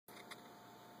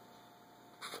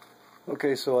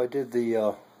Okay, so I did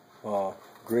the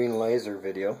Green Lazer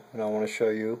video, and I want to show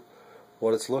you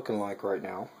what it's looking like right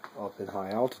now up in high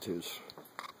altitudes.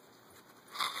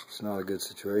 It's not a good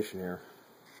situation here.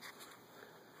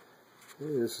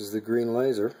 Okay, this is the Green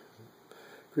Lazer.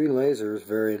 Green Lazer is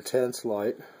very intense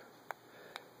light,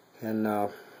 and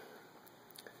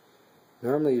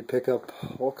normally you'd pick up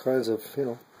all kinds of,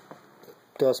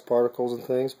 dust particles and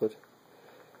things, but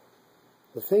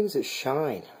the things that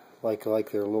shine like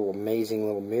they're little amazing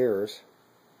little mirrors,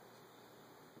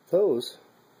 those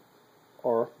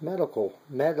are metal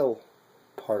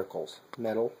particles. Hey,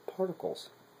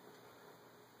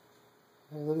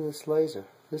 look at this laser.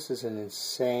 This is an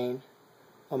insane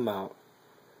amount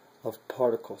of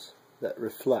particles that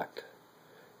reflect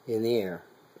in the air.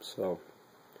 So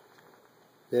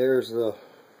there's the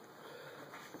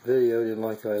video. Didn't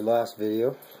like the last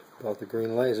video about the green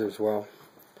lasers. Well,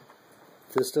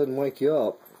 if this doesn't wake you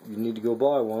up, you need to go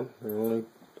buy one. They're only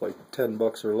like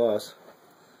 $10 or less.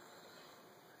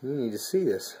 You need to see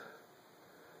this.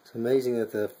 It's amazing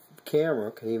that the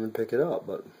camera can even pick it up,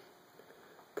 but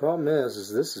the problem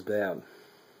is this is bad.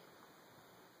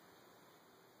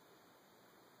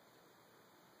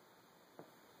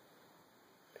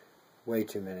 Way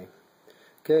too many.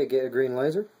 Okay, get a green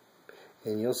laser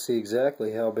and you'll see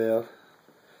exactly how bad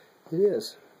it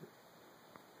is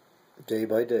day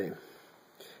by day.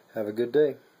 Have a good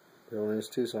day. Your name is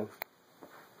Tucson.